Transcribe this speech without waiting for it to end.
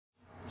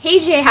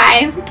Hey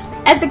Hi.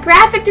 As a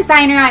graphic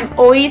designer, I'm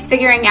always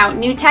figuring out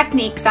new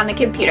techniques on the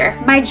computer.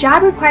 My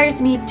job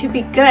requires me to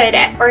be good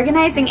at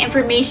organizing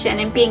information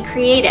and being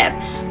creative.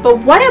 But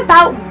what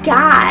about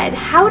God?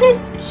 How does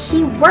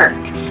He work?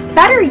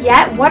 Better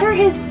yet, what are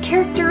His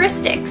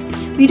characteristics?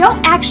 We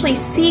don't actually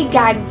see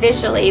God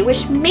visually,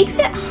 which makes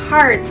it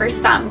hard for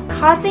some,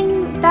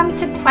 causing them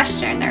to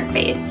question their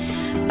faith.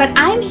 But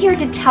I'm here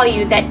to tell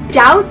you that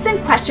doubts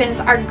and questions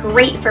are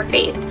great for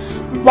faith.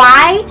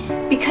 Why?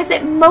 Because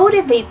it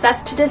motivates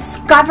us to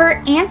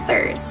discover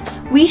answers.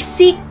 We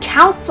seek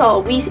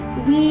counsel,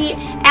 we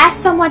ask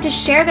someone to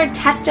share their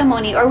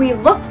testimony, or we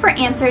look for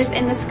answers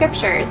in the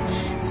scriptures.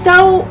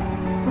 So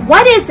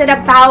what is it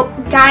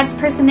about God's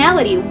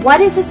personality?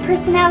 What is His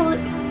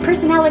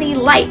personality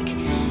like?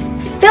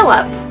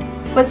 Philip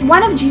was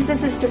one of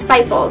Jesus'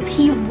 disciples.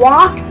 He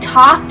walked,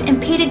 talked,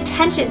 and paid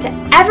attention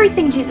to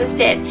everything Jesus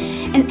did.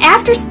 And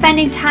after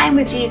spending time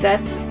with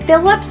Jesus,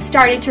 Philip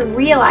started to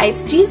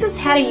realize Jesus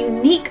had a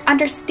unique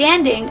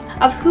understanding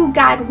of who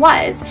God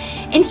was,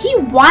 and he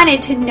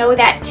wanted to know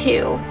that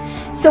too.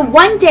 So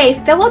one day,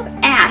 Philip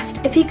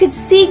asked if he could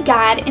see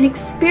God and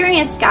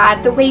experience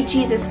God the way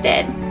Jesus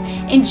did.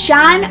 In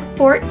John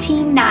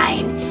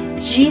 14:9,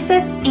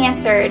 Jesus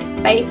answered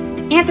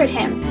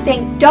him,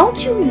 saying,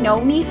 "Don't you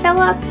know me,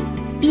 Philip?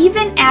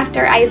 Even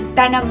after I've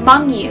been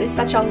among you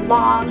such a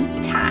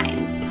long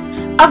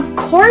time." Of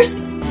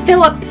course,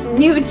 Philip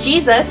knew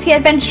Jesus. He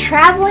had been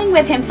traveling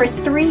with him for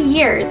 3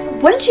 years.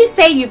 Wouldn't you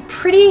say you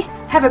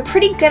have a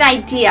pretty good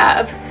idea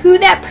of who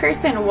that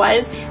person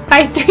was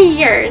by 3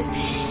 years?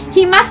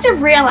 He must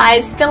have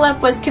realized Philip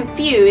was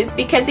confused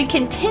because he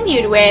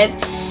continued with,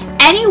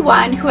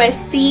 "Anyone who has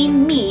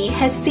seen me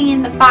has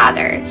seen the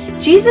Father."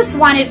 Jesus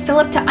wanted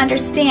Philip to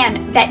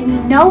understand that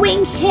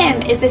knowing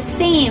Him is the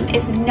same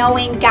as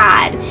knowing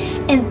God.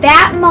 In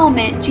that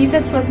moment,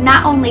 Jesus was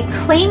not only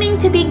claiming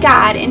to be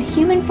God in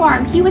human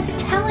form, He was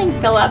telling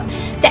Philip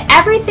that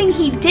everything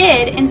He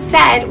did and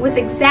said was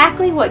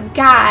exactly what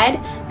God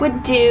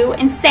would do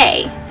and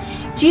say.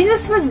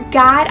 Jesus was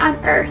God on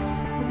earth,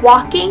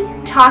 walking,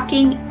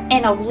 talking,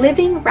 and a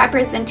living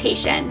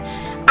representation.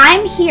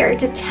 I'm here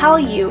to tell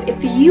you,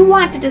 if you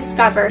want to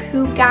discover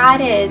who God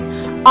is,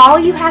 all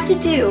you have to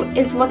do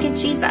is look at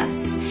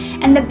Jesus.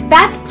 And the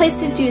best place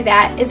to do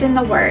that is in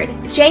the Word.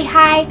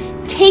 Hi,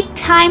 take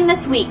time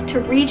this week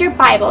to read your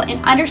Bible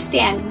and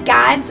understand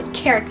God's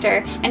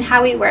character and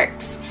how He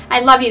works.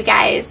 I love you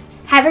guys.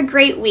 Have a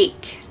great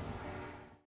week.